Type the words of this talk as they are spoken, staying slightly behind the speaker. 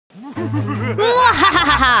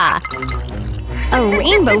Mwahaha! A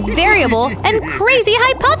rainbow variable and crazy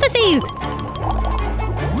hypotheses!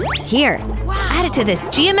 Here, add it to this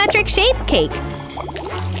geometric shape cake.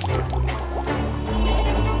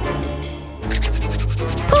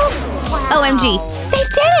 Poof! OMG, they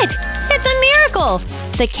did it! It's a miracle!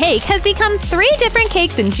 The cake has become 3 different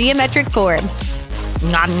cakes in geometric form.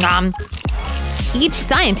 Nom nom! Each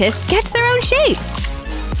scientist gets their own shape.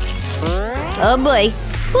 Oh boy,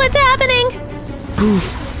 what's happening?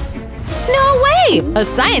 Poof! No way! A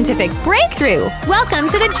scientific breakthrough! Welcome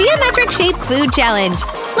to the Geometric Shape Food Challenge!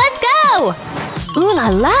 Let's go! Ooh la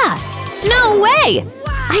la! No way!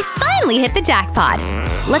 I finally hit the jackpot!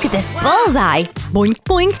 Look at this bullseye! Boink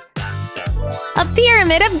boink! A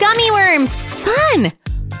pyramid of gummy worms! Fun!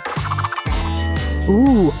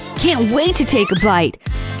 Ooh, can't wait to take a bite!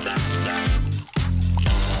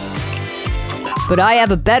 But I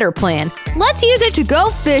have a better plan. Let's use it to go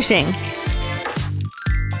fishing!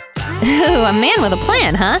 Ooh, a man with a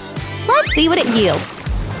plan, huh? Let's see what it yields.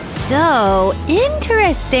 So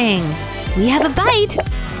interesting. We have a bite.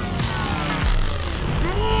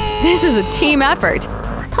 This is a team effort.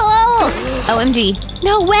 Pull! OMG,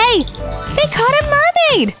 no way! They caught a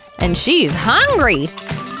mermaid! And she's hungry.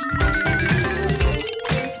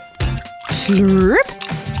 Slurp!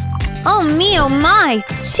 Oh me, oh my!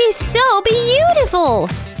 She's so beautiful!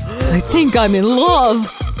 I think I'm in love.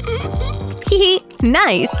 Hee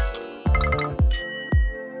nice.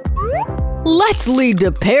 Let's lead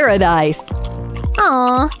to paradise!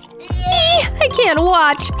 Aww. I can't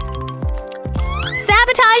watch!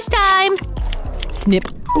 Sabotage time! Snip.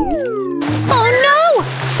 Oh no!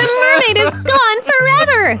 The mermaid is gone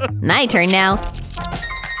forever! My turn now.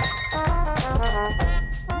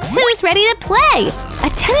 Who's ready to play? A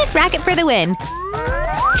tennis racket for the win!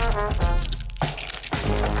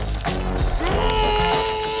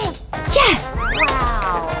 Yes!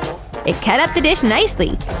 Wow! It cut up the dish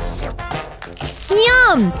nicely.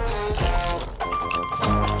 Yum!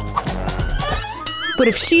 But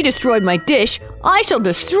if she destroyed my dish, I shall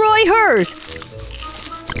destroy hers!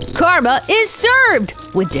 Karma is served!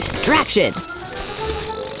 With distraction!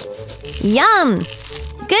 Yum!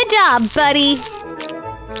 Good job, buddy!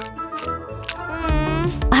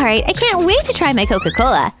 Alright, I can't wait to try my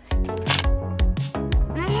Coca-Cola!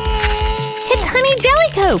 It's Honey Jelly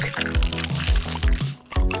Coke!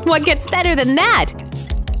 What gets better than that?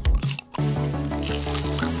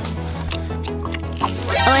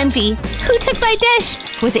 OMG, who took my dish?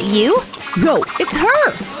 Was it you? No, it's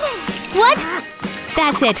her! What?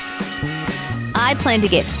 That's it. I plan to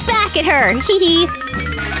get back at her, hee hee!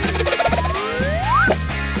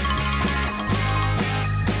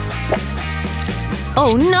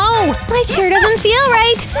 Oh no! My chair doesn't feel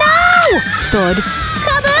right! No! Thud.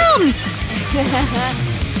 Kaboom!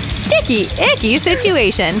 Sticky, icky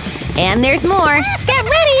situation. And there's more. Get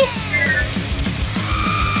ready!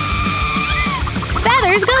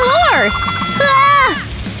 Feathers galore! Ah!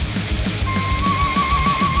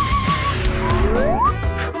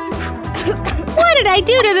 What did I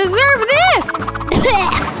do to deserve this?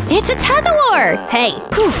 It's a tug-of-war! Hey,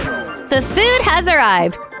 poof! The food has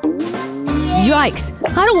arrived. Yikes!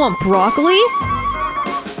 I don't want broccoli!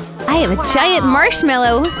 I have a giant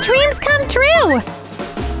marshmallow! Dreams come true!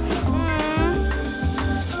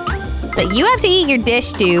 But you have to eat your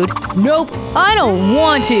dish, dude. Nope, I don't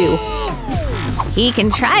want to! He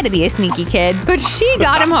can try to be a sneaky kid, but she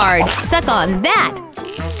got him hard! Suck on that!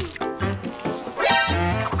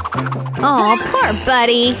 Aw, poor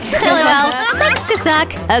buddy! LOL, sucks to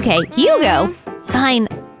suck! Okay, you go! Fine.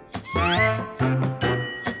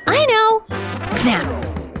 I know! Snap!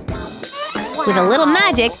 With a little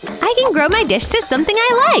magic, I can grow my dish to something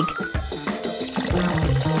I like!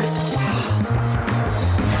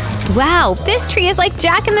 Wow, this tree is like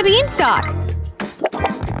Jack and the Beanstalk!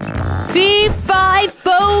 Fee, fi,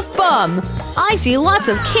 fo, fum! I see lots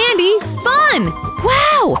of candy! Fun!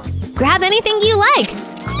 Wow! Grab anything you like!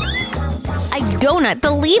 I do not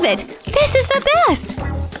believe it! This is the best!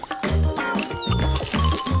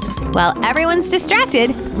 While everyone's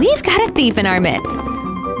distracted, we've got a thief in our midst.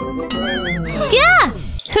 Yeah!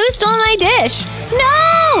 Who stole my dish?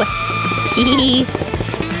 No! Hee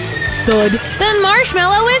Thud. The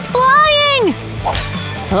marshmallow is flying!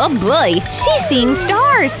 Oh boy, she's seeing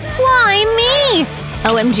stars! Why me?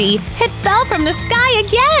 OMG, it fell from the sky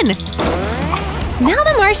again! Now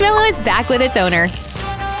the marshmallow is back with its owner.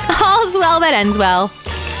 All's well that ends well.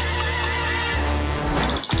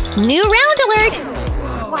 New round alert!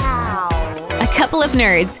 Wow! A couple of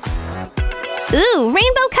nerds. Ooh,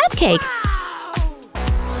 rainbow cupcake!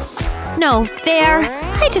 No fair!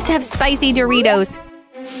 I just have spicy Doritos.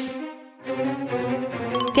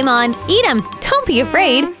 Come on, eat them. Don't be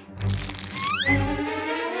afraid.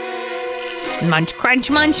 Munch, crunch,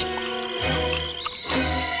 munch.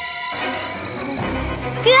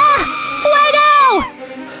 Ah! Fuego!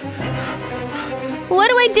 What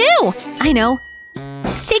do I do? I know.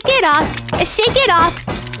 Shake it off. Shake it off.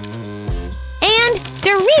 And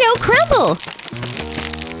Dorito crumble.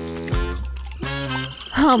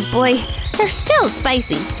 Oh boy, they're still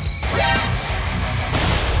spicy.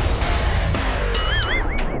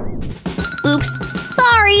 Oops,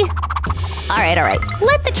 sorry. All right.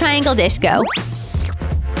 Let the triangle dish go.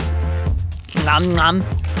 Nom nom.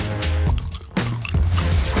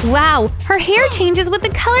 Wow, her hair changes with the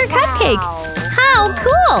color cupcake. How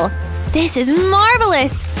cool! This is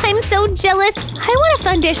marvelous. I'm so jealous. I want a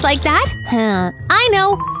fun dish like that. I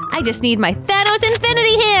know. I just need my Thanos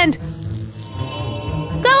Infinity Hand.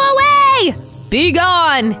 Go away! Be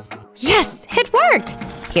gone! Yes, it worked.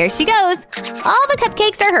 Here she goes. All the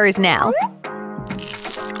cupcakes are hers now.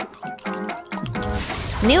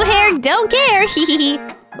 New hair, don't care.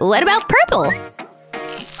 What about purple?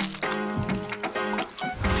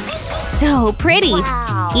 So pretty.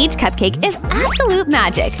 Wow. Each cupcake is absolute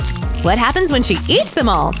magic. What happens when she eats them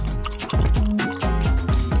all?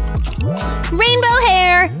 Rainbow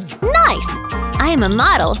hair! Nice! I am a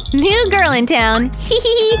model. New girl in town.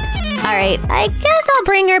 All right, I guess I'll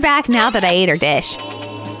bring her back now that I ate her dish.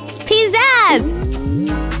 Pizzazz!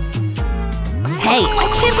 Hey, I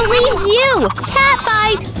can't believe you! Cat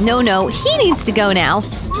fight! No, he needs to go now.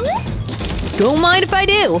 Don't mind if I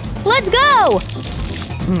do. Let's go!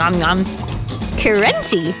 Nom nom.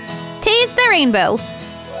 Crunchy! Taste the rainbow. A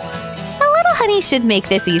little honey should make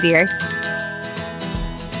this easier.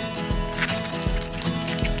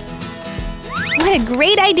 What a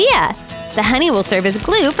great idea! The honey will serve as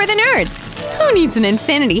glue for the nerds. Who needs an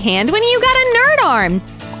infinity hand when you got a nerd arm?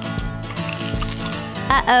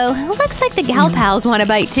 Uh-oh, looks like the gal pals want a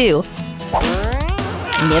bite too.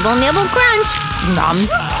 Nibble, nibble, crunch! Nom!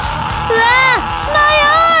 Ah! My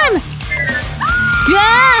arm!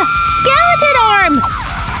 Ah! Skeleton arm!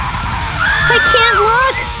 I can't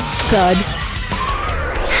look! Thud.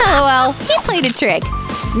 LOL, he played a trick.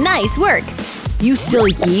 Nice work. You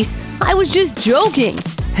silly geese, I was just joking.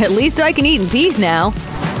 At least I can eat in peace now.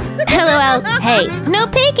 LOL, hey, no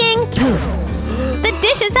peeking! Poof. The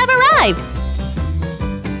dishes have arrived!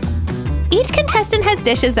 Each contestant has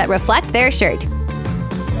dishes that reflect their shirt.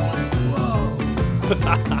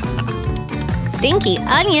 Stinky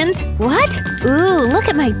onions? What? Ooh, look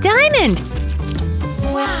at my diamond!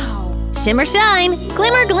 Wow! Shimmer shine,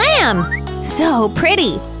 glimmer glam! So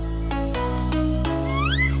pretty!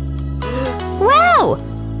 Wow!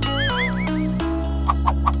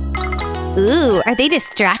 Ooh, are they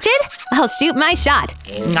distracted? I'll shoot my shot.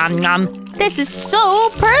 Nom nom. This is so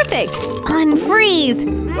perfect! Unfreeze!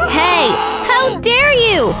 Hey, how dare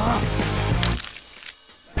you!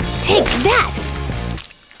 Take that!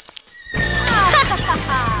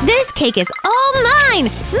 This cake is all mine!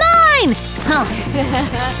 Mine! Huh.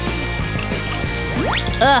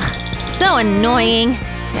 Ugh, so annoying.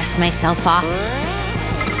 Dust myself off.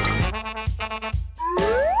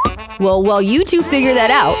 Well, while you two figure that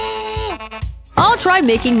out, I'll try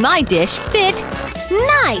making my dish fit.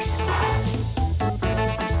 Nice!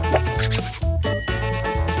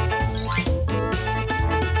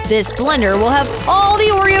 This blender will have all the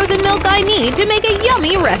Oreos and milk I need to make a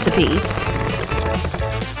yummy recipe.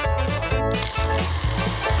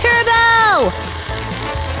 Turbo!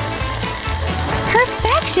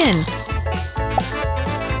 Perfection!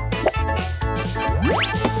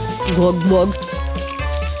 Glug glug.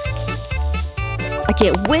 I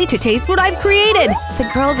can't wait to taste what I've created! The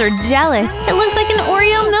girls are jealous. It looks like an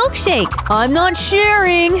Oreo milkshake. I'm not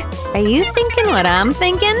sharing! Are you thinking what I'm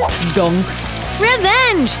thinking? Dunk.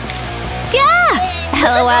 Revenge! Yeah!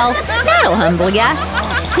 LOL, that'll humble ya.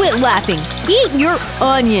 Quit laughing. Eat your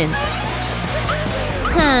onions.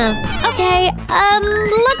 Okay,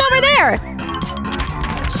 look over there.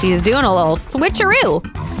 She's doing a little switcheroo.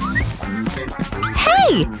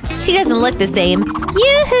 Hey! She doesn't look the same.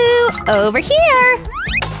 Yoo-hoo! Over here!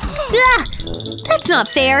 Ugh, that's not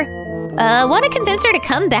fair. Want to convince her to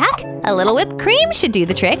come back? A little whipped cream should do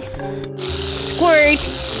the trick. Squirt!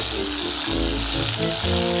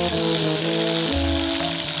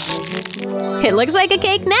 It looks like a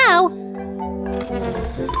cake now!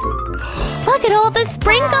 Look at all the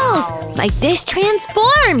sprinkles! My dish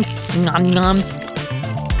transformed! Nom nom!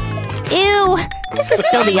 Ew! This is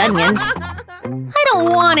still the onions. I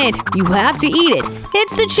don't want it! You have to eat it!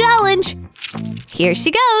 It's the challenge! Here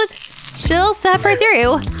she goes! She'll suffer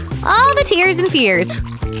through all the tears and fears.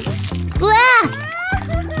 Blah!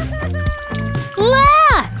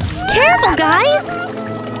 Blah! careful, guys!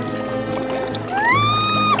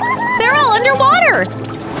 They're all underwater!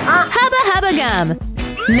 Hubba Hubba Gum!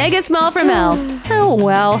 Mega small from Elle. Oh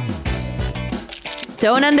well.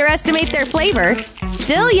 Don't underestimate their flavor.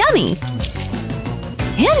 Still yummy.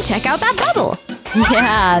 And check out that bubble.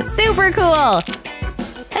 Yeah, super cool.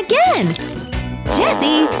 Again.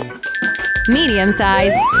 Jessie. Medium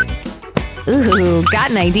size. Ooh, got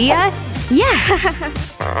an idea?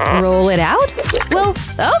 Yeah. Roll it out? Well,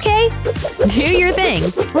 okay. Do your thing.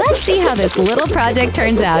 Let's see how this little project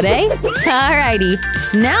turns out, eh? Alrighty.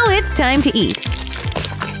 Now it's time to eat.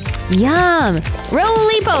 Yum!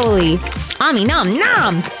 Roly-poly! Ommy nom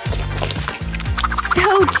nom!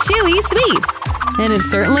 So chewy sweet! And it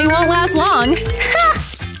certainly won't last long! Ha!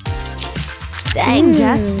 Dang,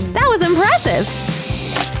 Jess, that was impressive!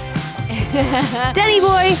 Denny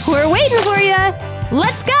boy, we're waiting for ya!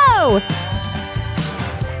 Let's go!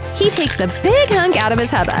 He takes a big hunk out of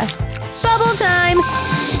his hubba. Bubble time!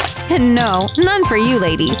 And no, none for you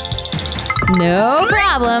ladies. No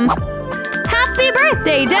problem! Happy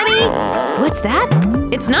birthday, Denny! What's that?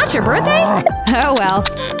 It's not your birthday? Oh well.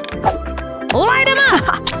 Light him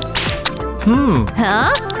up!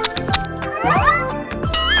 Huh?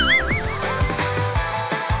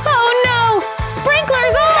 Oh no!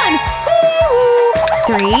 Sprinklers on!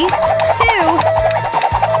 3, 2…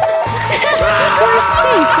 We're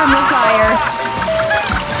safe from the fire!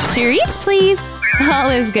 Treats, please! All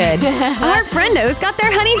is good. Our friendos got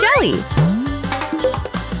their honey jelly!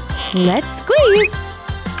 Let's squeeze!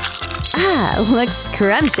 Ah, looks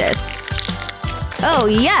scrumptious. Oh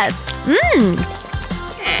yes! Mmm!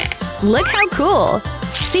 Look how cool!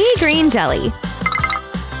 Sea green jelly.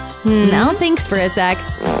 Now thinks for a sec.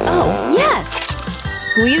 Oh, yes!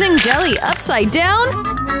 Squeezing jelly upside down?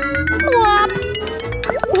 Whop!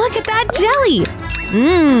 Look at that jelly!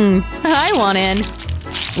 Mmm, I want in.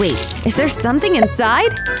 Wait, is there something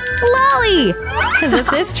inside? Lolly! As if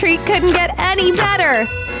this treat couldn't get any better!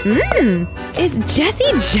 Mmm! Is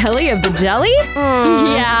Jessie jelly of the jelly?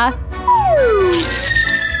 Yeah.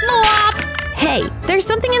 Blop! Hey, there's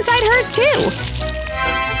something inside hers too!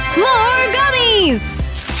 More gummies!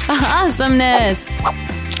 Awesomeness!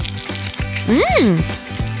 Mmm!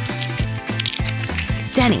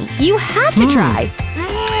 Denny, you have to try!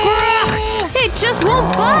 It just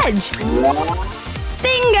won't budge!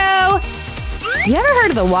 Bingo! You ever heard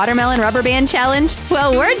of the watermelon rubber band challenge?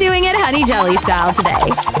 Well, we're doing it honey jelly style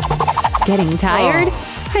today. Getting tired?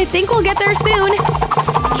 I think we'll get there soon.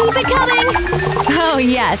 Keep it coming! Oh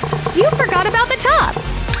yes, you forgot about the top!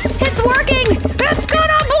 It's working! It's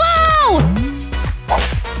gonna blow!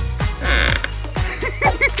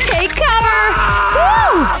 Take cover!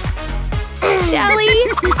 Woo!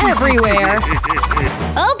 Jelly everywhere!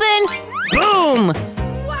 Open! Boom!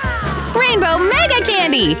 Rainbow mega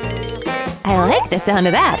candy! I like the sound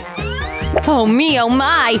of that. Oh me, oh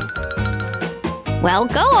my! Well,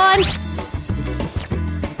 go on!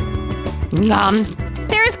 Nom!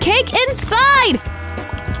 There's cake inside!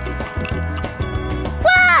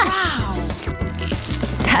 Wow!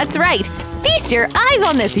 That's right! Feast your eyes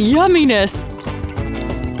on this yumminess!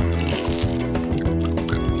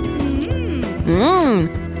 Mmm!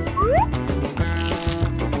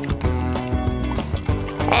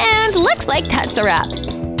 And looks like that's a wrap.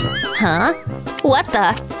 Huh? What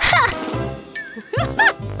the? Ha!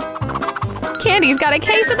 Candy's got a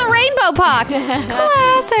case of the rainbow pox!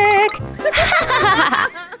 Classic!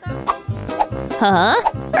 Huh?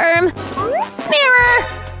 Mirror!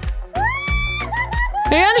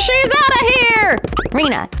 And she's out of here!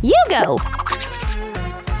 Rena, you go!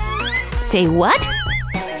 Say what?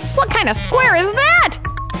 What kind of square is that?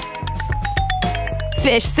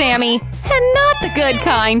 Fish, Sammy! And not the good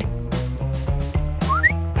kind!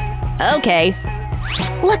 Okay.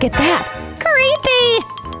 Look at that! Creepy!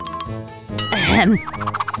 Ahem.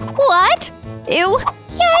 What? Ew!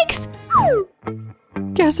 Yikes!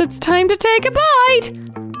 Guess it's time to take a bite!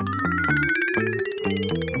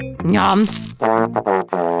 Yum!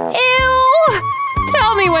 Ew!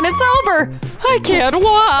 Tell me when it's over! I can't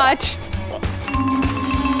watch!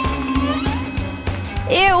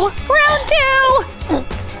 Ew! Round 2!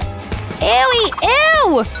 Ewy!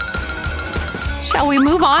 Ew! Shall we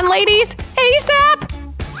move on, ladies? ASAP!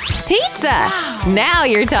 Pizza! Wow. Now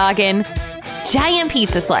you're talking! Giant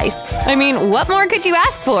pizza slice! I mean, what more could you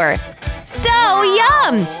ask for? So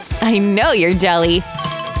yum! I know you're jelly!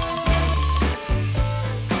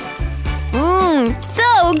 Mmm,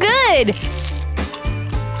 so good!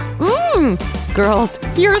 Mmm! Girls,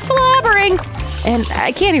 you're slobbering! And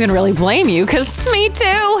I can't even really blame you, cause me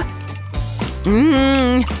too!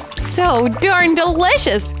 Mmm, so darn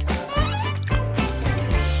delicious!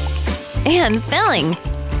 and filling.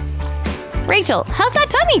 Rachel, how's that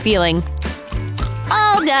tummy feeling?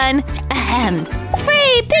 All done. Ahem.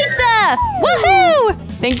 Free pizza! Woohoo!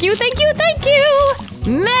 Thank you, thank you, thank you!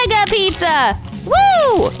 Mega pizza!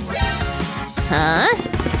 Woo! Huh?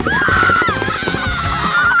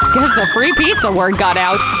 Guess the free pizza word got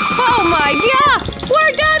out. Oh my, yeah!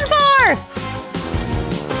 We're done for!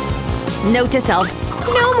 Note to self,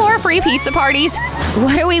 no more free pizza parties.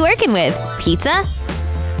 What are we working with? Pizza?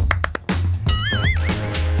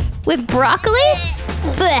 With broccoli?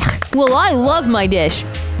 Blech! Well, I love my dish.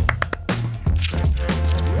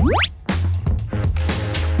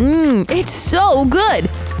 It's so good!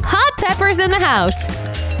 Hot peppers in the house.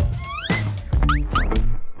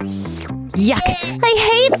 Yuck!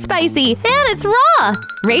 I hate spicy, and it's raw!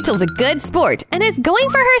 Rachel's a good sport and is going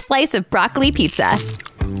for her slice of broccoli pizza.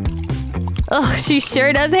 Ugh, she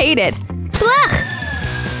sure does hate it. Blech!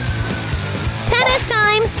 Tennis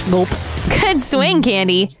time! Nope. Good swing,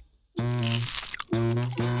 Candy.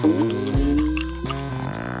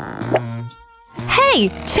 Hey,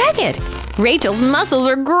 check it! Rachel's muscles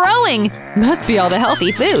are growing! Must be all the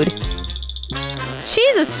healthy food.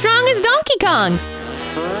 She's as strong as Donkey Kong!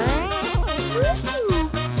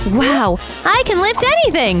 Wow, I can lift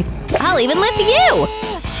anything! I'll even lift you!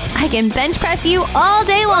 I can bench press you all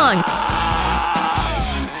day long!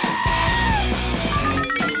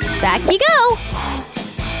 Back you go!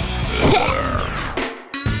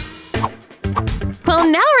 Well,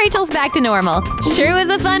 now Rachel's back to normal. Sure was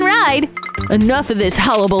a fun ride. Enough of this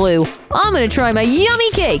hullabaloo. I'm gonna try my yummy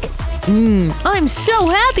cake. I'm so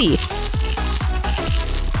happy.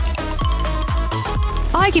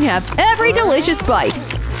 I can have every delicious bite.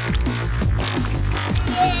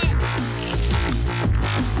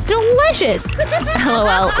 Delicious!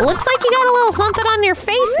 LOL, looks like you got a little something on your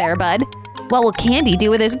face there, bud. What will Candy do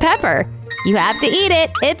with his pepper? You have to eat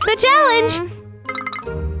it. It's the challenge.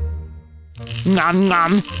 Nom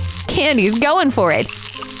nom. Candy's going for it.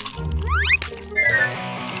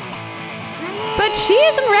 But she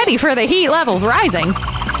isn't ready for the heat levels rising.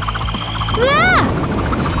 Ah!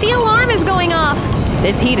 The alarm is going off.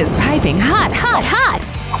 This heat is piping hot, hot, hot.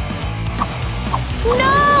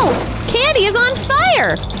 No! Candy is on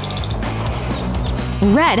fire.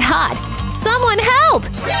 Red hot. Someone help!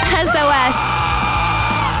 SOS.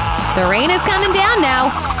 The rain is coming down now.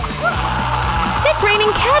 It's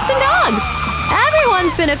raining cats and dogs.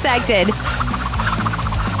 Everyone's been affected.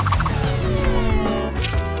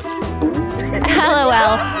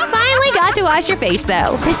 LOL. Finally got to wash your face,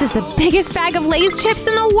 though. This is the biggest bag of Lay's chips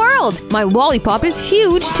in the world. My lollipop is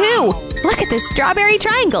huge, too. Look at this strawberry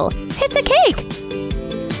triangle. It's a cake.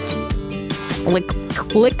 Lick,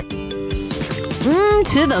 lick.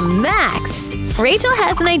 To the max. Rachel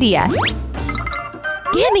has an idea.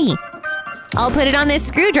 Gimme. I'll put it on this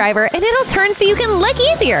screwdriver and it'll turn so you can lick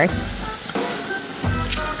easier.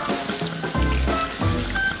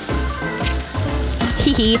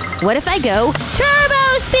 Hehe, what if I go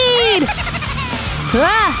turbo speed?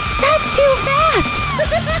 Ah, that's too fast!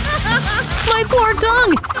 My poor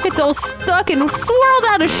tongue! It's all stuck and swirled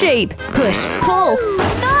out of shape. Push, pull,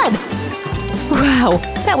 thud! Wow,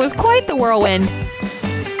 that was quite the whirlwind.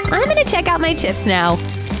 I'm gonna check out my chips now.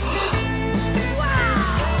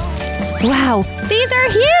 Wow, these are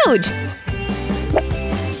huge!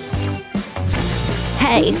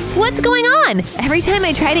 Hey, what's going on? Every time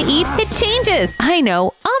I try to eat, it changes. I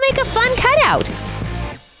know, I'll make a fun cutout.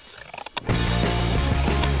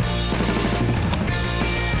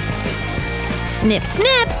 Snip,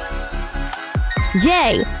 snip!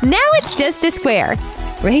 Yay, now it's just a square.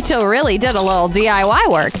 Rachel really did a little DIY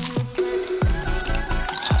work.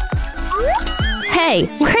 Hey,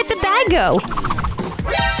 where'd the bag go?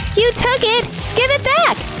 You took it! Give it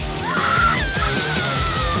back!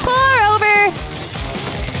 Pour over!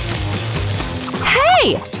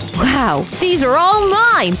 Hey! Wow, these are all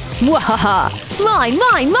mine! Wahaha! Mine,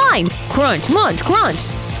 mine, mine! Crunch, munch, crunch!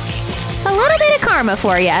 A little bit of karma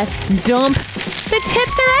for ya. Dump! The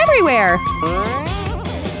chips are everywhere!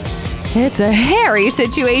 It's a hairy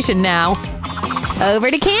situation now.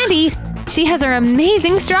 Over to Candy. She has her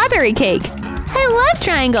amazing strawberry cake. I love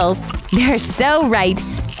triangles. They're so right.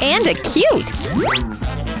 And a cute.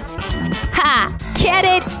 Ha! Get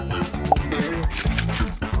it?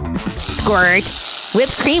 Squirt.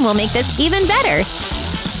 Whipped cream will make this even better.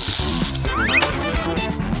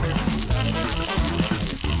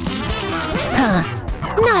 Huh.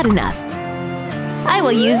 Not enough. I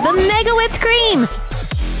will use the mega whipped cream.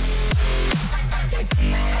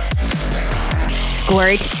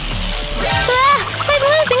 Squirt. Ah! I'm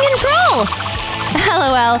losing control!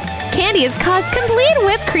 LOL. Candy has caused complete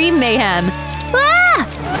whipped cream mayhem. Ah!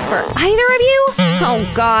 for either of you?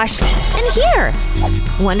 Oh gosh. And here!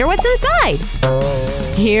 Wonder what's inside.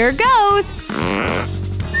 Here goes!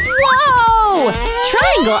 Whoa!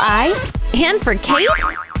 Triangle eye! And for Kate,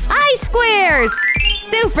 eye squares!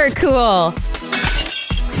 Super cool!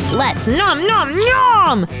 Let's nom nom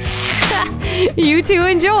nom! You two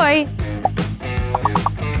enjoy!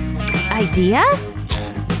 Idea?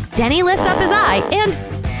 Denny lifts up his eye and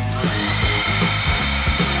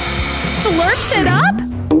slurps it up?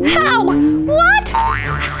 How? What?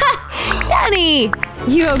 Denny!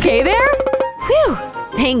 You okay there? Whew!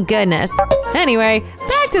 Thank goodness. Anyway,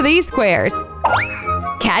 back to these squares.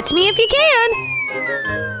 Catch me if you can!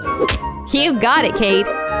 You got it, Kate.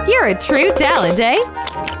 You're a true talent, eh?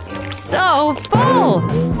 So full!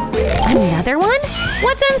 Another one?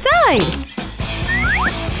 What's inside?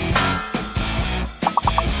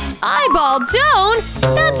 Eyeball dome?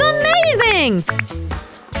 That's amazing!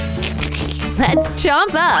 Let's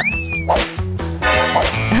jump up.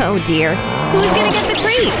 Oh dear. Who's gonna get the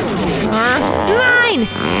treat? Mine!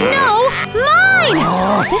 No! Mine!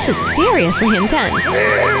 This is seriously intense.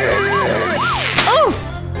 Oof!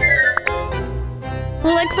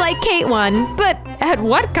 Looks like Kate won, but at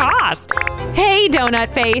what cost? Hey,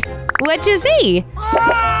 Donut Face, what'd you see?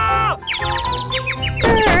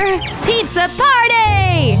 Pizza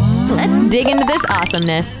party! Let's dig into this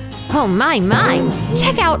awesomeness. Oh my!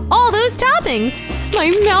 Check out all those toppings! My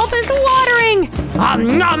mouth is watering!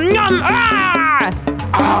 Nom nom! Ah!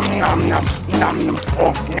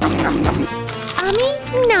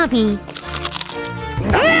 Nummy.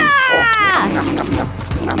 Ah!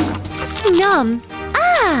 Num.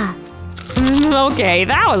 Ah! Okay,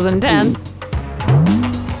 that was intense.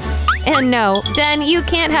 And no, Den, you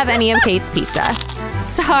can't have any of Kate's pizza.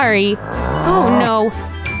 Sorry. Oh no.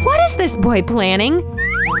 What is this boy planning?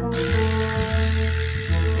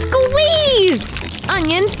 Squeeze!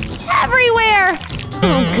 Onions everywhere!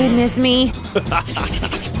 Oh goodness me.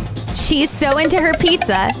 She's so into her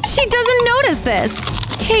pizza, she doesn't notice this.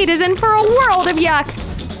 Kate is in for a world of yuck.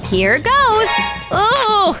 Here goes.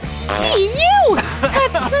 Oh! You!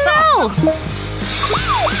 That smell!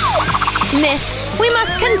 Miss, we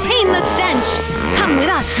must contain the stench. Come with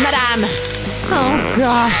us, madame. Oh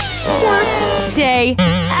gosh, worst day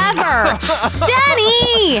ever.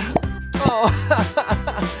 Danny!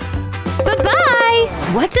 Bye-bye!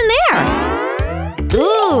 What's in there?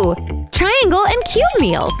 Ooh, triangle and cube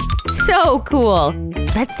meals. So cool.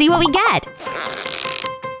 Let's see what we get.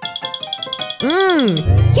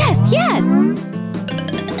 Yes!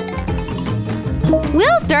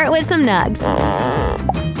 We'll start with some nugs.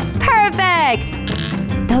 Perfect!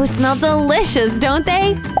 Those smell delicious, don't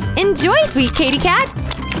they? Enjoy, sweet kitty cat.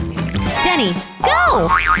 Denny, go!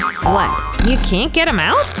 What, you can't get them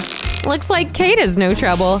out? Looks like Kate has no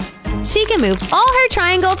trouble. She can move all her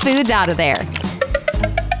triangle foods out of there.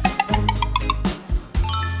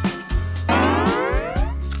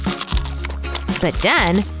 But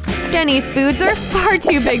Denny's foods are far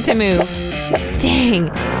too big to move. Dang,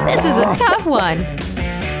 this is a tough one.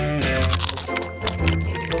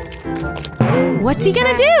 What's he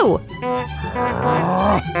gonna do?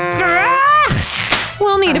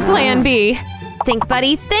 We'll need a plan B. Think,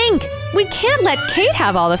 buddy, think. We can't let Kate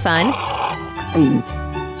have all the fun.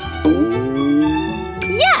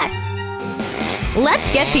 Yes!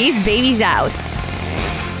 Let's get these babies out.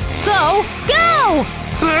 Go!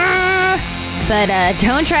 But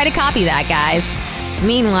don't try to copy that, guys.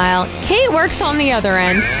 Meanwhile, Kate works on the other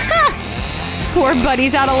end. Ha! Poor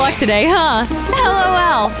buddy's out of luck today, huh?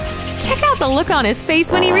 LOL. Check out the look on his face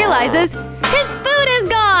when he realizes his food is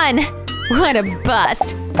gone! What a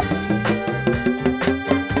bust.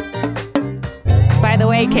 By the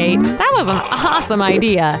way, Kate, that was an awesome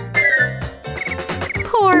idea.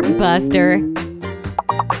 Poor Buster.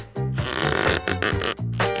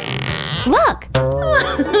 Look!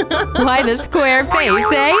 Why the square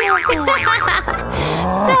face, eh?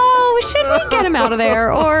 So, should we get him out of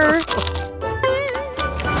there, or…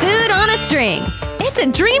 Food on a string! It's a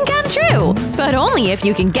dream come true! But only if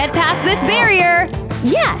you can get past this barrier!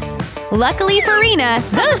 Yes! Luckily for Rena,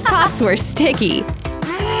 those pops were sticky.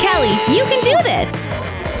 Kelly, you can do this!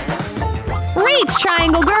 Reach,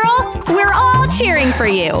 Triangle Girl! We're all cheering for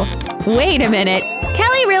you! Wait a minute!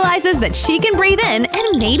 Kelly realizes that she can breathe in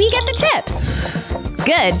and maybe get the chips.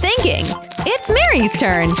 Good thinking! It's Mary's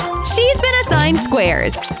turn. She's been assigned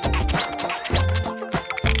squares.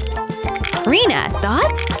 Rena,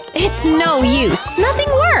 thoughts? It's no use. Nothing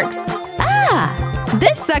works. Ah!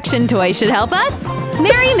 This suction toy should help us.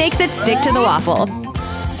 Mary makes it stick to the waffle.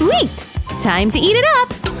 Sweet! Time to eat it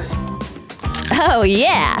up. Oh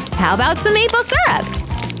yeah! How about some maple syrup?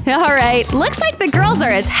 Alright, looks like the girls are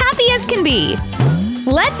as happy as can be.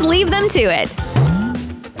 Let's leave them to it.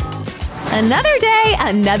 Another day,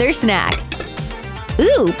 another snack.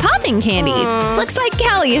 Ooh, popping candies. Looks like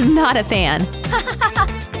Callie is not a fan.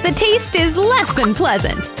 The taste is less than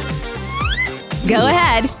pleasant. Go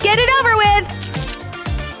ahead, get it over with!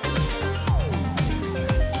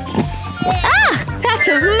 Ah! That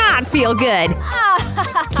does not feel good!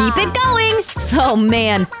 Keep it going! Oh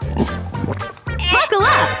man! Buckle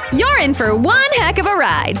up! You're in for one heck of a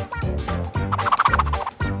ride!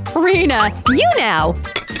 Rena, you now!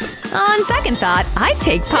 On second thought, I'd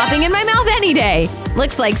take popping in my mouth any day!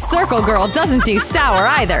 Looks like Circle Girl doesn't do sour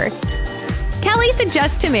either. Kelly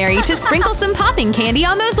suggests to Mary to sprinkle some popping candy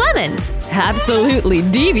on those lemons. Absolutely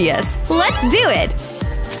devious! Let's do it!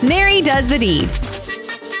 Mary does the deed.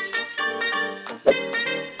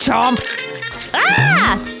 Chomp!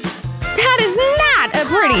 Ah! That is not a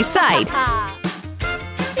pretty sight!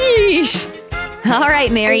 Yeesh!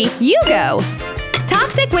 Alright, Mary, you go!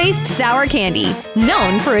 Toxic waste sour candy,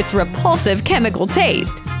 known for its repulsive chemical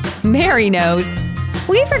taste. Mary knows.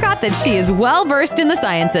 We forgot that she is well-versed in the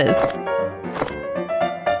sciences.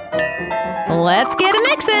 Let's get a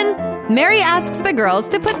mixin'! Mary asks the girls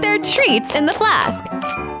to put their treats in the flask.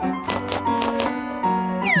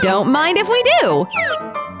 Don't mind if we do!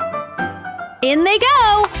 In they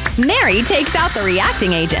go! Mary takes out the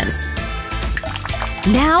reacting agents.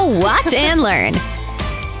 Now watch and learn.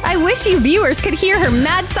 I wish you viewers could hear her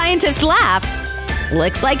mad scientist laugh.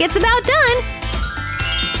 Looks like it's about done.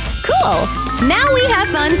 Cool! Now we have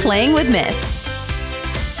fun playing with mist.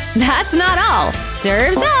 That's not all.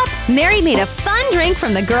 Serves up! Mary made a fun drink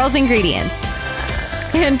from the girls' ingredients.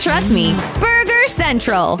 And trust me, Burger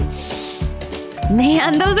Central!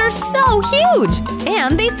 Man, those are so huge!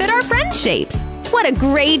 And they fit our friends' shapes. What a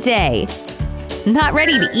great day! Not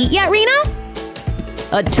ready to eat yet, Rena?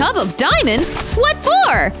 A tub of diamonds? What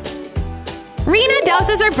for? Rena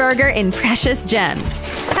douses her burger in precious gems.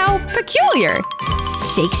 How peculiar!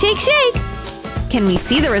 Shake, shake, shake! Can we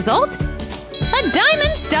see the result? A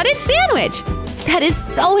diamond-studded sandwich! That is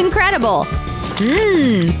so incredible!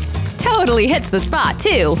 Mmm! Totally hits the spot,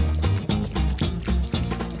 too!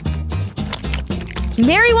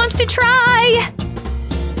 Mary wants to try!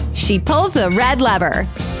 She pulls the red lever.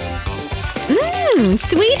 Mmm!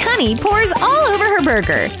 Sweet honey pours all over her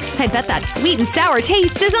burger. I bet that sweet and sour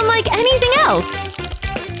taste is unlike anything else.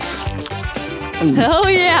 Oh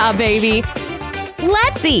yeah, baby!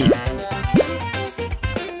 Let's eat!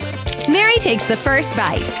 Mary takes the first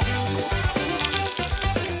bite.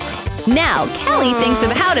 Now, Kelly thinks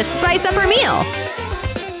of how to spice up her meal.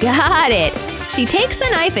 Got it! She takes the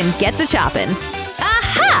knife and gets a choppin'.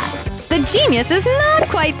 Aha! The genius is not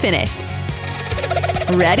quite finished.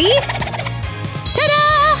 Ready?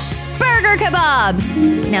 Ta-da! Burger kebabs!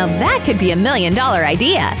 Now that could be $1 million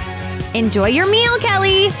idea. Enjoy your meal,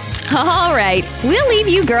 Kelly! Alright, we'll leave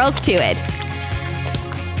you girls to it.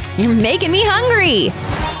 You're making me hungry!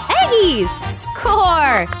 Eggies!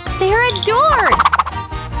 Score! They're adorbs!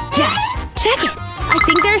 Jess, check it! I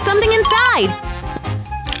think there's something inside!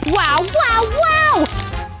 Wow, wow, wow!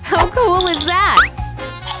 How cool is that?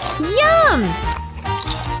 Yum!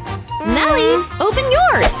 Nellie, open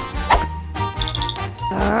yours!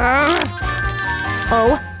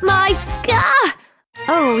 Oh my god!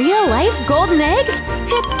 A real-life golden egg?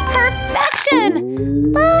 It's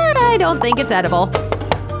perfection! But I don't think it's edible.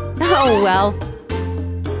 Oh well.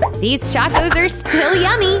 These chocos are still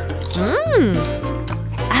yummy! Mmm!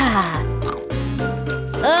 Ah!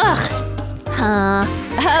 Ugh!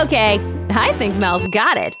 Huh. Okay, I think Mel's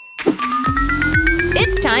got it.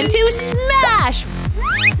 It's time to smash!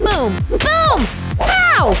 Boom! Boom!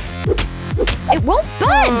 Pow! It won't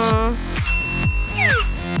budge!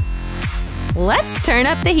 Let's turn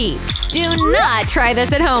up the heat. Do not try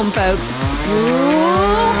this at home, folks.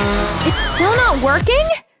 Ooh. It's still not working?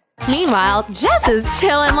 Meanwhile, Jess is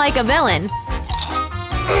chilling like a villain.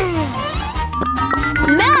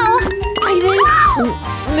 Mel! I think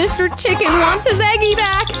Mr. Chicken wants his eggie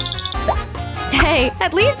back! Hey,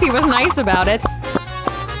 at least he was nice about it.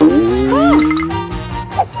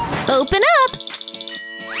 Open up!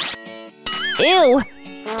 Ew!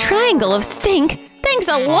 Triangle of stink! Thanks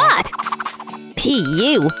a lot!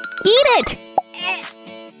 P.U. Eat it!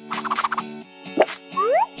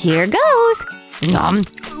 Here goes! Nom!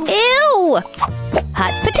 Ew!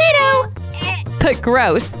 Hot potato! But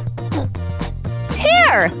gross!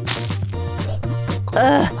 Here!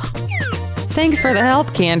 Ugh! Thanks for the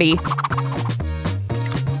help, Candy.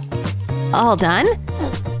 All done?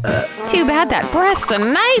 Too bad that breath's a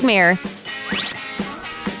nightmare.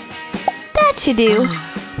 That should do.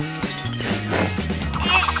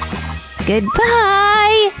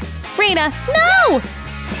 Goodbye! Rena, no!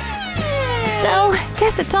 So,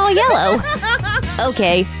 guess it's all yellow.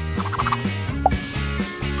 Okay.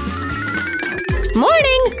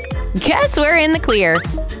 Morning! Guess we're in the clear.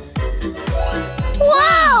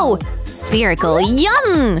 Wow! Spherical,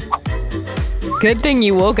 yum! Good thing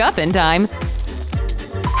you woke up in time.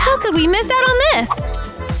 How could we miss out on this?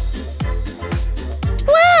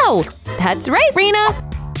 Wow! That's right, Rena!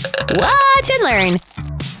 Watch and learn!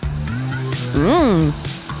 Mmm!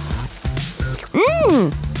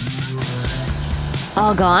 Mmm!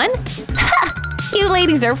 All gone? Ha! You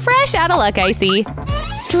ladies are fresh out of luck, I see.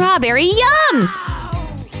 Strawberry, yum!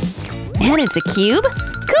 And it's a cube?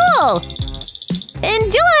 Cool!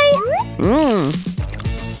 Enjoy! Mmm!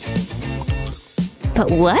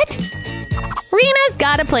 But what? Rena's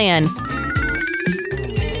got a plan.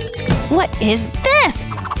 What is this?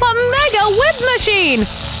 A mega whip machine!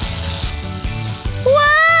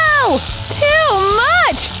 Wow! Too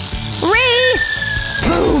much!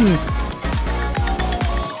 Boom!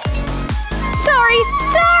 Sorry!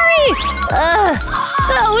 Ugh!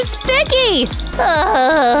 So sticky!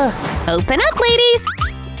 Open up, ladies!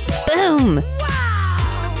 Boom!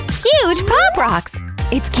 Wow. Huge pop rocks!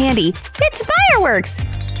 It's candy! It's fireworks!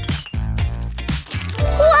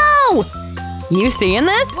 Whoa! You seeing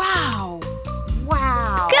this? Wow!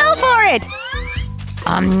 Wow! Go for it!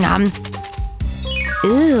 Nom.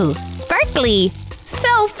 Ooh, sparkly!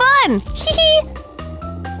 So fun! Hee hee!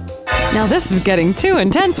 Now this is getting too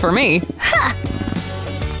intense for me. Ha!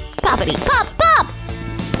 Poppity pop pop!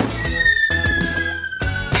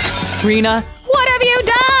 Rena, what have you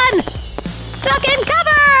done? Duck and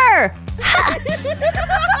cover! Ha!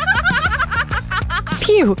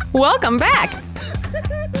 Phew, welcome back!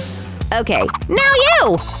 Okay, now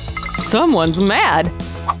you! Someone's mad!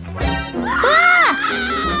 Ah!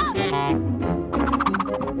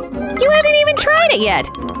 You haven't even tried it yet!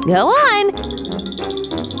 Go on!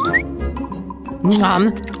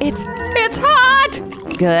 Nom! It's hot!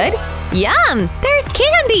 Good! Yum! There's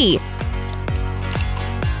candy!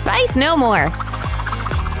 Spice no more!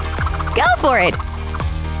 Go for it!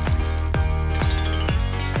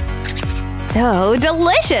 So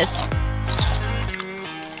delicious!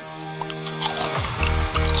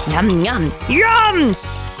 Yum, yum, yum!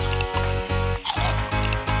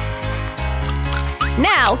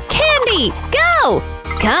 Now, candy! Go!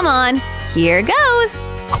 Come on, here goes!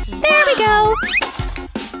 There we go!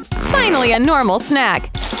 Finally a normal snack!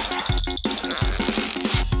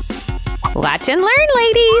 Watch and learn,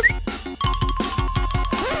 ladies!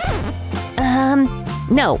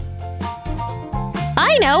 No.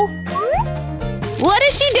 I know! What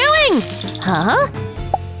is she doing? Huh?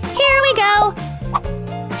 Here we go!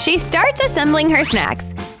 She starts assembling her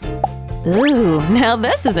snacks. Ooh, now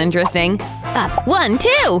this is interesting. Up, 1,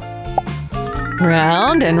 2!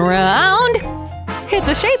 Round and round! It's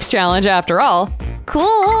a shapes challenge after all.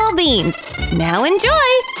 Cool beans! Now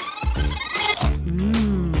enjoy!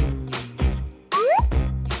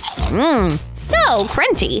 Mmm, so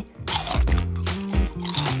crunchy!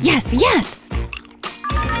 Yes, yes!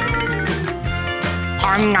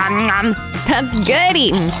 Nom nom! That's good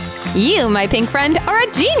eating! You, my pink friend, are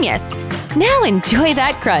a genius! Now enjoy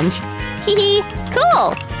that crunch! Hee hee!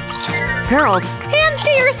 Cool! Girls, hands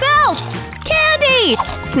to yourself! Candy!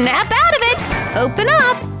 Snap out of it! Open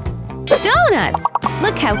up! Donuts!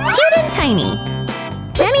 Look how cute and tiny!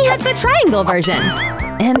 Denny has the triangle version!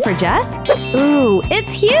 And for Jess? Ooh,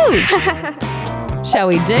 it's huge! Shall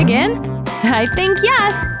we dig in? I think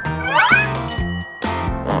yes!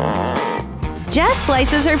 Jess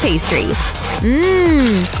slices her pastry.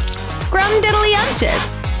 Mmm! Scrumdiddlyumptious!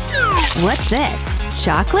 What's this?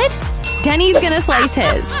 Chocolate? Denny's gonna slice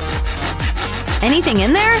his. Anything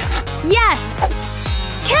in there? Yes!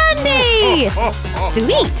 Candy!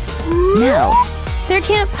 Sweet! No, there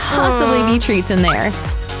can't possibly be treats in there.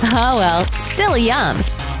 Oh well, still yum.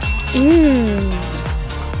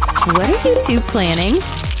 What are you two planning?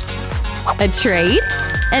 A trade?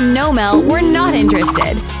 And no, Mel, we're not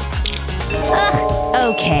interested. Ugh,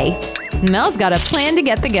 okay. Mel's got a plan to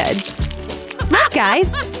get the goods. Look, guys!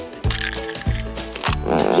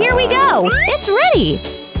 Here we go! It's ready!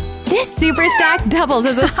 This super stack doubles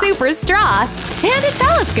as a super straw! And a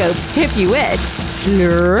telescope, if you wish.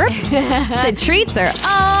 Slurp! The treats are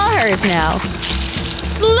all hers now.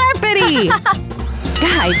 Slurpity!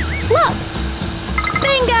 Guys, look!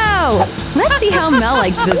 Bingo! Let's see how Mel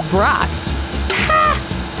likes this Brock. Ha!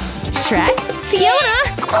 Shrek? Fiona?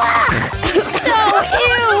 Ugh! So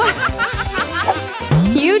ew!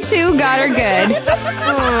 You two got her good.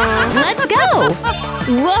 Let's go!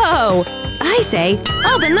 Whoa! I say,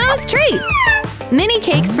 open those treats! Mini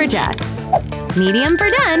cakes for Jess. medium for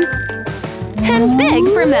done, and big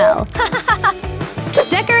for Mel.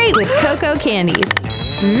 Decorate with cocoa candies.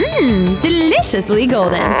 Mmm, deliciously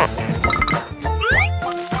golden.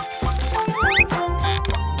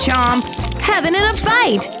 Chomp! Heaven in a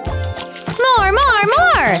bite! More, more,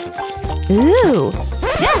 more! Ooh,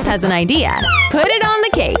 Jess has an idea. Put it on the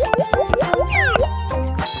cake.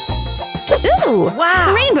 Ooh,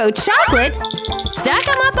 Wow. rainbow chocolates! Stack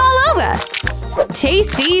them up all over.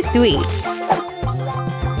 Tasty sweet.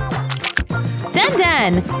 Done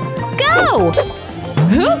done! Go!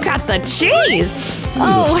 Who cut the cheese?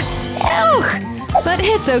 Oh, ew! But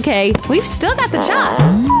it's okay. We've still got the chop.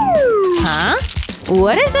 Huh?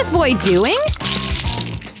 What is this boy doing?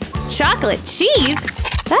 Chocolate cheese?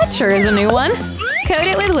 That sure is a new one. Coat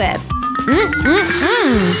it with whip.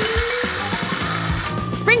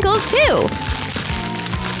 Sprinkles too.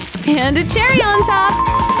 And a cherry on top.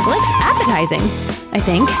 Looks appetizing, I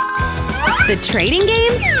think. The trading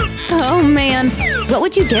game? Oh man, what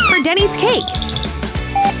would you get for Denny's cake?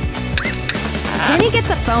 Denny gets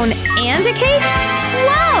a phone and a cake?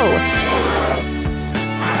 Whoa!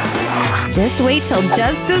 Just wait till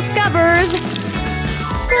Jess discovers.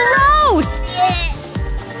 Gross!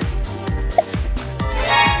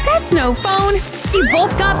 That's no phone! You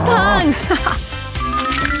both got punked!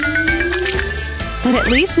 But at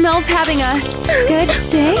least Mel's having a good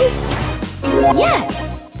day? Yes!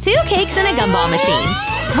 2 cakes and a gumball machine.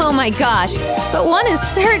 Oh my gosh, but one is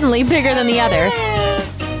certainly bigger than the other.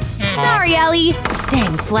 Sorry, Ellie!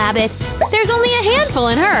 Dang flabbit, there's only a handful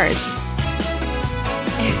in hers.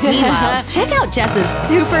 Meanwhile, check out Jess's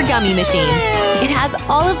super gummy machine. It has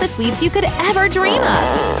all of the sweets you could ever dream of.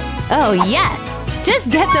 Oh yes! Just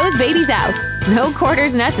get those babies out. No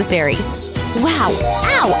quarters necessary. Wow!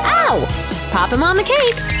 Ow! Ow! Pop them on the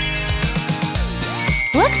cake.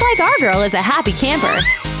 Looks like our girl is a happy camper.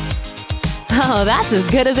 Oh, that's as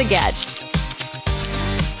good as it gets.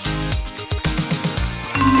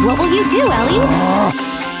 What will you do, Ellie?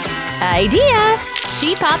 Idea!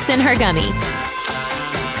 She pops in her gummy.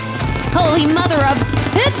 Holy mother of…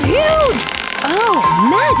 It's huge! Oh,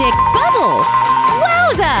 magic bubble!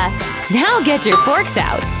 Wowza! Now get your forks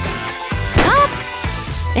out. Up!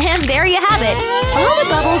 And there you have it. All the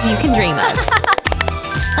bubbles you can dream of.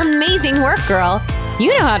 Amazing work, girl.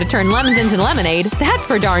 You know how to turn lemons into lemonade, that's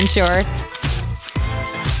for darn sure.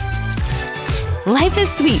 Life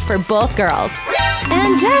is sweet for both girls.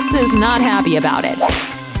 And Jess is not happy about it.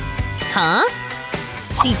 Huh?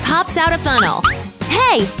 She pops out a funnel.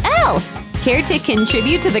 Hey, Elle! Care to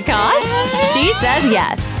contribute to the cause? She says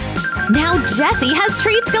yes. Now Jessie has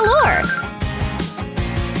treats galore!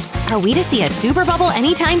 Are we to see a super bubble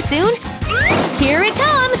anytime soon? Here it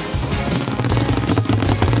comes!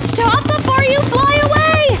 Stop before you fly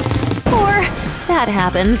away! Or that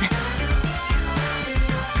happens.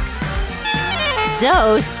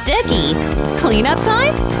 So sticky! Cleanup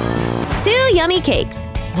time? 2 yummy cakes.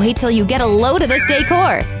 Wait till you get a load of this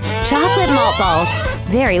decor. Chocolate malt balls.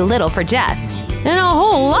 Very little for Jess. And a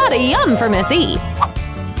whole lot of yum for Miss E.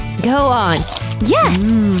 Go on. Yes!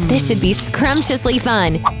 This should be scrumptiously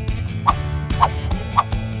fun.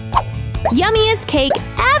 Yummiest cake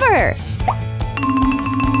ever!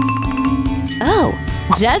 Oh,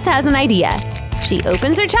 Jess has an idea. She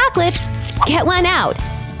opens her chocolates. Get one out.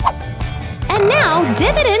 And now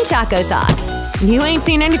dip it in choco sauce. You ain't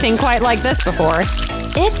seen anything quite like this before.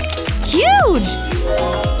 It's huge!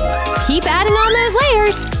 Keep adding on those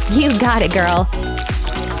layers. You got it, girl.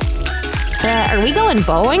 Are we going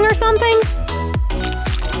bowling or something?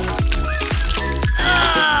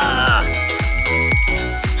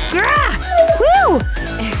 Woo!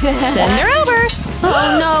 Send her over.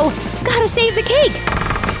 Oh no! Gotta save the cake.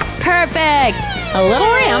 Perfect! A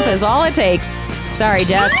little ramp is all it takes. Sorry,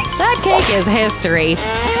 Jess. That cake is history.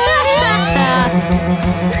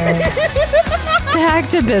 Back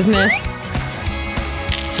to business.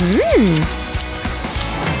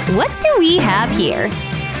 What do we have here?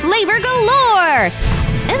 Flavor galore!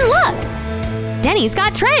 And look! Denny's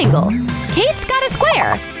got triangle. Kate's got a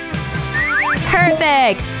square.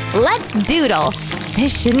 Perfect! Let's doodle.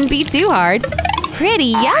 This shouldn't be too hard. Pretty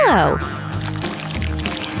yellow.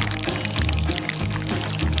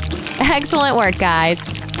 Excellent work, guys.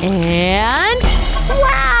 And…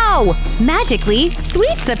 wow! Magically,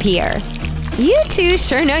 sweets appear. You two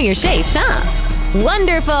sure know your shapes, huh?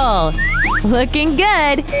 Wonderful! Looking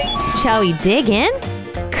good! Shall we dig in?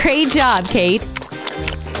 Great job, Kate!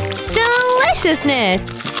 Deliciousness!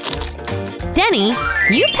 Denny,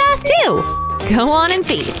 you passed too! Go on and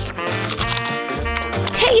feast!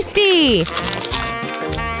 Tasty!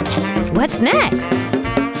 What's next?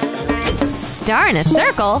 Star in a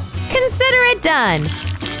circle? Consider it done.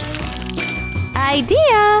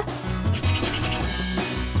 Idea.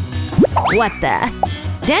 What the?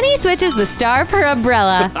 Denny switches the star for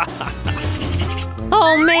umbrella.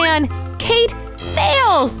 Oh man, Kate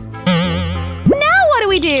fails! Now what do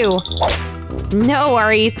we do? No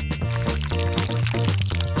worries.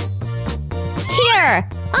 Here!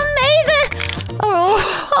 Amazing!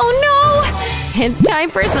 Oh no! It's time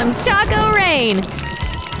for some Choco Rain!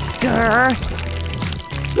 Grr!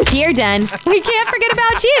 Here, Den, we can't forget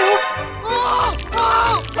about you!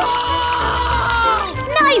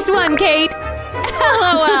 Nice one, Kate!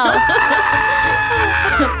 LOL!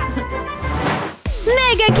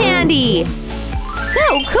 Mega candy!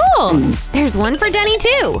 So cool! There's one for Denny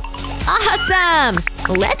too! Awesome!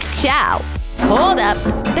 Let's chow! Hold up!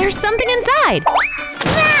 There's something inside!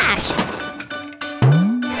 Smash!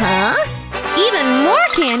 Huh? Even more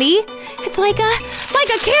candy? It's like a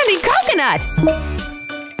candy coconut!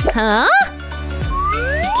 Huh?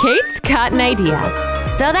 Kate's got an idea.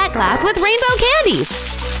 Fill that glass with rainbow candies!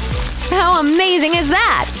 How amazing is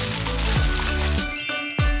that?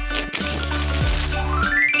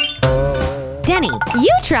 Denny,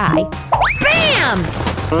 you try! Bam!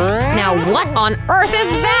 Now what on earth is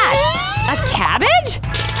that? A cabbage?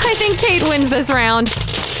 I think Kate wins this round.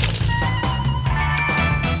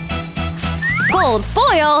 Gold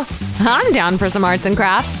foil? I'm down for some arts and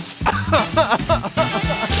crafts.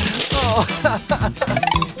 Whoa!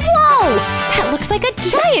 That looks like a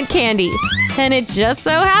giant candy! And it just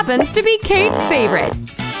so happens to be Kate's favorite.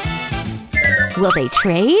 Will they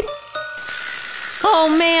trade? Oh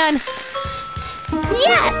man!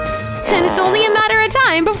 Yes! And it's only a matter of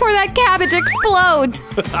time before that cabbage explodes!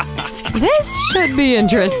 This should be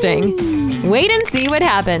interesting. Wait and see what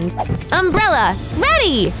happens. Umbrella,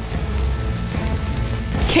 ready!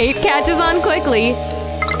 Kate catches on quickly.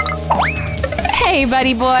 Hey,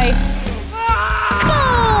 buddy boy.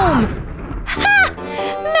 Boom! Ha!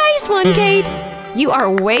 Nice one, Kate! You are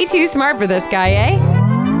way too smart for this guy, eh?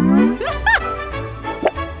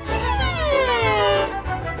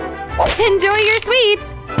 Enjoy your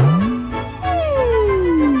sweets!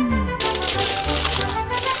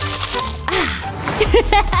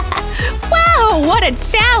 Wow, what a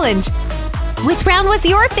challenge! Which round was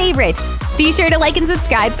your favorite? Be sure to like and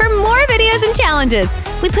subscribe for more videos and challenges.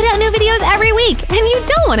 We put out new videos every week, and you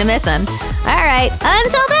don't want to miss them. All right,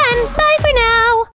 until then, bye for now.